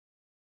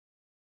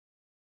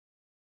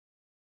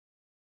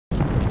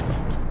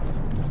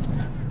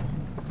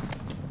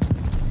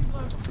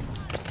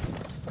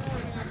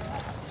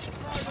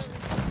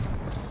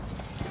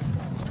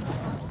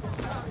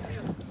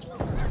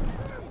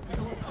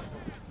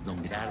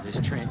get out of this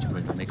trench, we're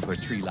gonna make for a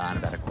tree line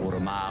about a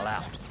quarter-mile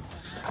out.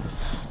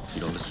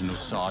 You don't listen to no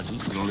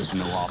sergeant, you don't listen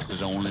to no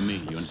officers, only me.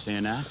 You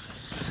understand that?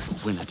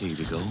 When I tell you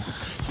to go, you go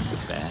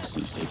fast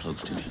and you stay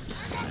close to me.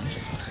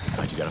 All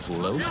right, you got a full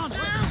load? Yeah. All right,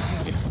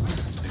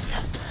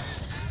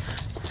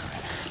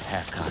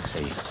 half cock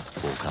safe,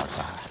 full cock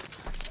fire.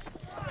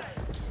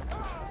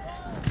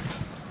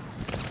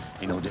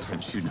 Ain't no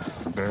different shooting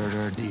a bird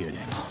or a deer,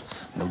 Daniel.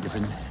 No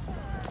different than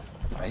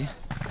that. Right?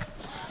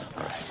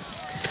 All right.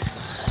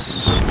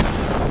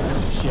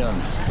 Shell me.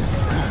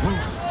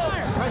 Move.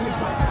 Right this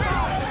way.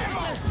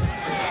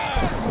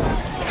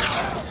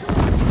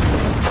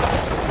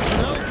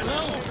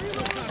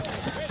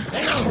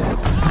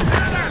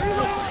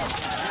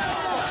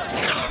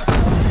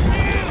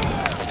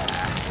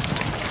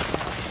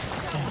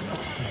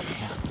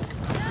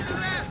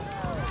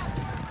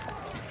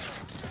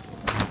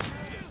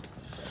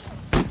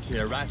 See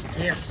that right from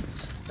here?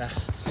 About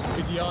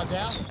 50 yards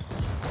out?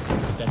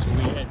 That's where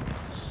we head.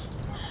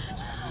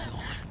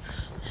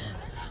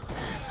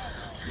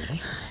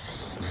 Ready?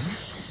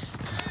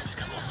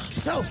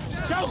 Go!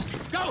 Go!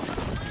 Go!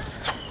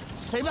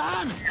 Stay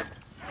behind me!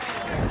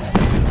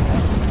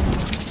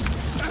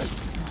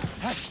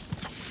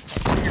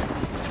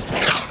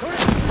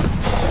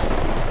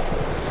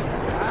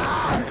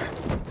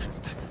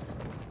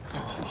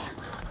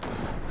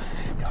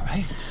 You all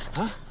right?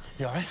 Huh?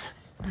 You all right?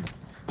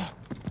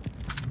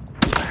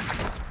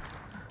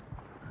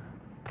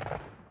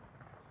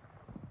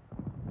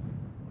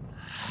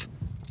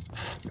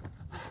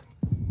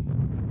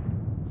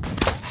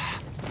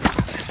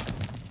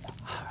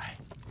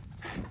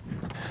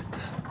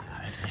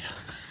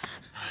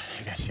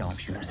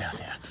 Shooters out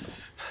there.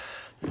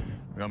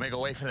 We're gonna make our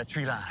way for that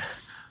tree line.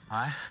 All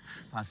right?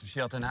 Find some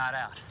shelter and hide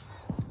out.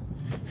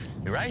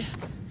 You ready?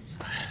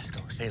 All right, let's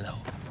go. Stay low.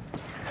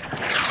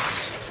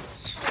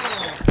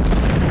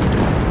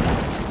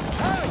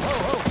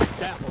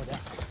 Down, boy,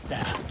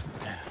 down.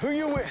 Who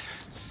you with?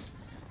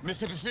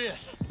 Mississippi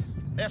 5th.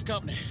 F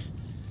Company.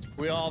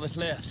 We're all that's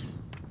left.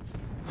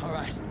 All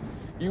right.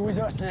 You with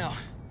us now.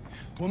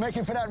 We're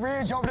making for that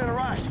ridge over to the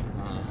right.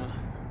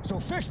 So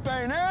fix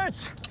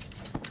bayonets.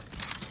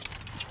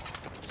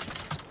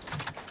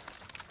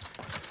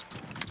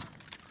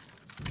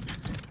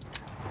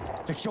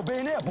 Fix your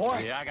bayonet,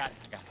 boy. Yeah, I got it.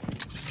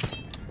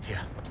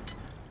 Here.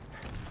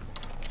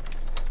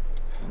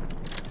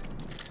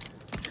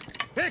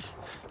 Fix!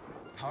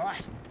 All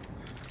right.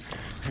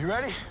 You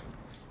ready?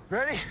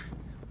 Ready?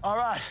 All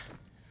right.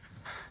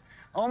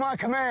 On my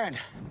command.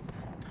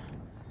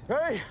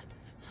 Ready?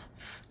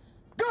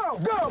 Go,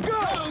 go, go! Go, go,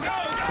 go,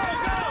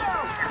 go!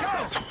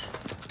 Go!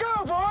 Go,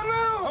 boy,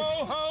 move!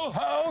 Ho, ho,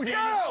 ho, Daniel!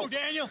 Go! Ho,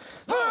 Daniel!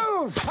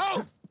 Move!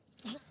 Ho!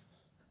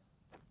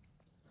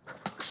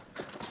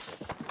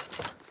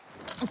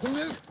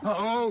 Move!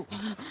 Oh!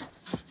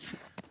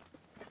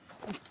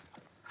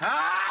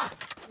 Ah!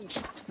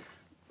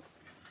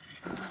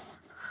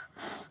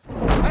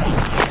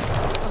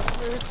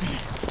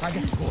 I got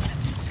you, boy.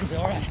 It's gonna be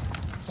all right.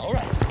 It's all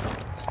right.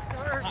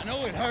 I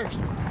know it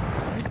hurts.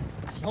 Right?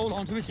 Just hold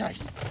on to me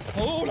tight.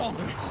 Hold on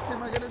to me.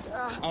 Am I gonna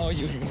die? Oh,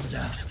 you ain't gonna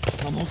die.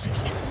 I'm gonna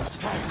fix it.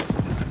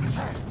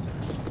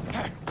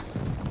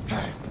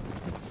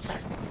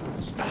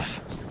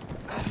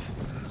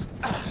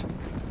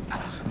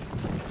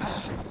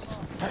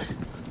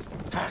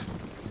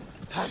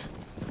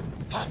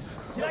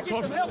 I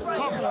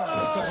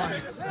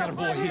got a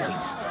boy here.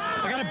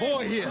 I got a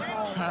boy here. I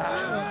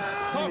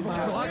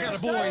got a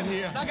boy in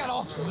here. I got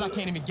officers I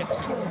can't even get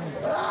to.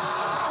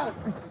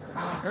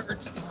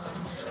 Hurts. I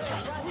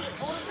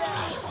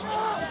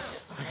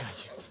got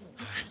you.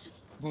 All right.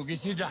 We'll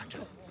get you a doctor.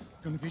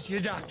 Gonna get you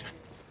a doctor.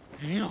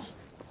 Hang on.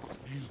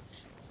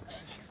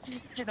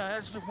 Can I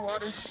have some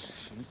water? In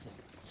a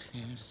second.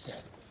 In a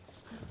second.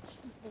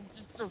 I'm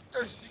just so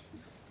thirsty.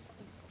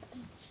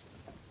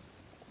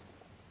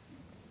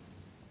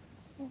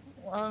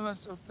 Why am I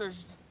so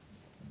thirsty?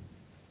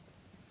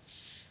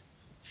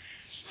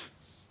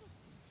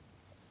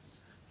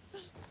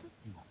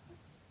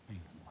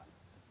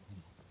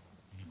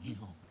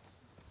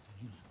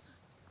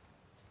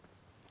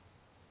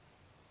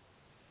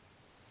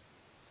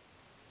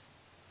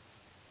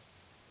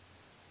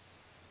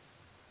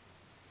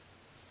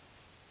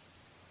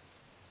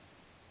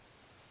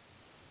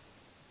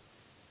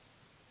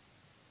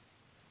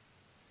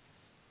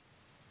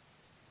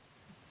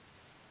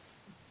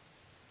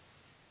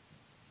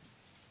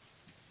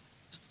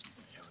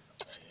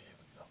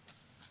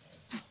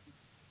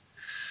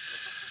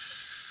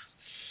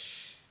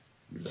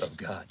 You love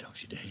God,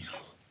 don't you,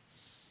 Daniel?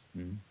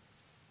 Hmm?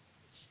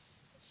 Yes.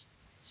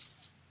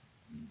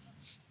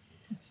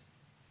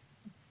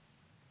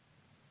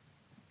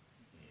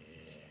 Yeah.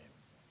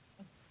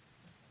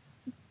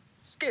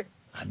 Scared.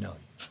 I know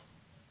you.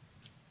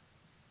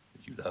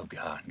 But you love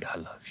God and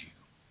God loves you.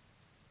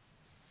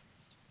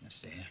 You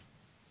understand?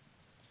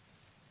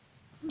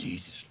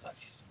 Jesus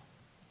loves you.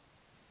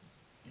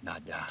 You're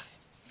not dying.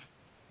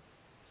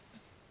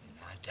 You're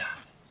not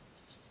dying.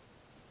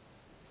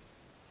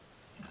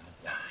 You're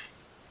not dying.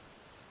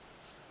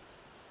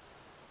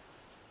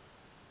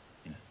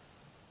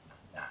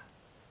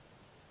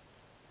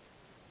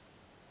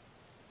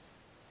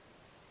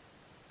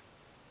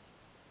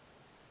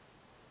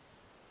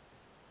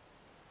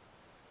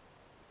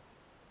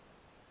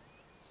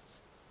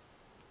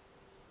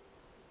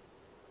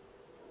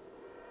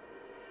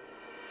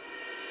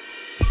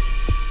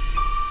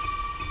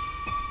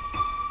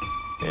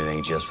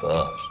 be just for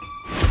us.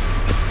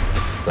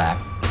 Black,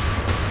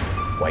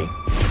 white,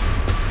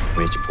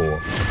 rich, poor.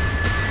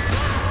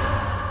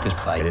 This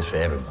fight is for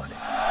everybody.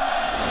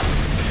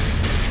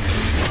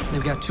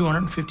 They've got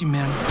 250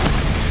 men.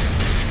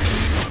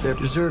 They're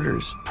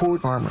deserters, poor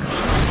farmers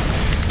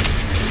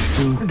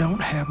who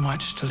don't have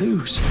much to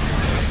lose.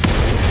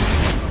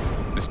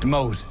 Mr.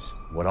 Moses,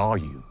 what are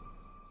you?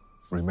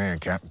 Free man,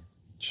 Captain.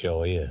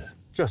 Sure is.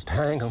 Just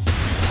hang him.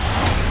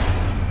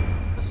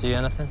 See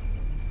anything?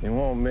 You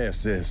won't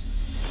miss this.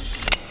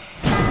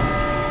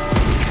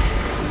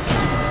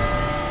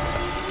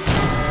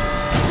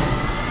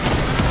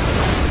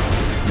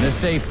 From this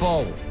day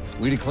forward,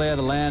 we declare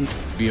the land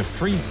to be a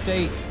free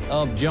state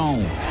of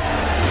Jones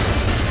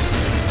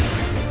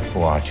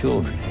for our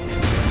children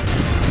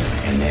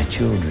and their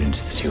children's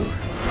children.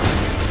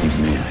 These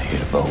men are here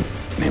to vote.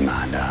 They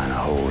mind dying a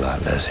whole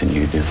lot less than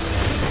you do.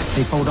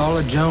 They hold all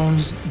of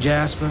Jones,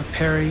 Jasper,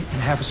 Perry,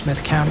 and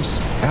Hammersmith counties.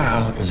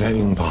 How is that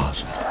even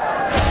possible?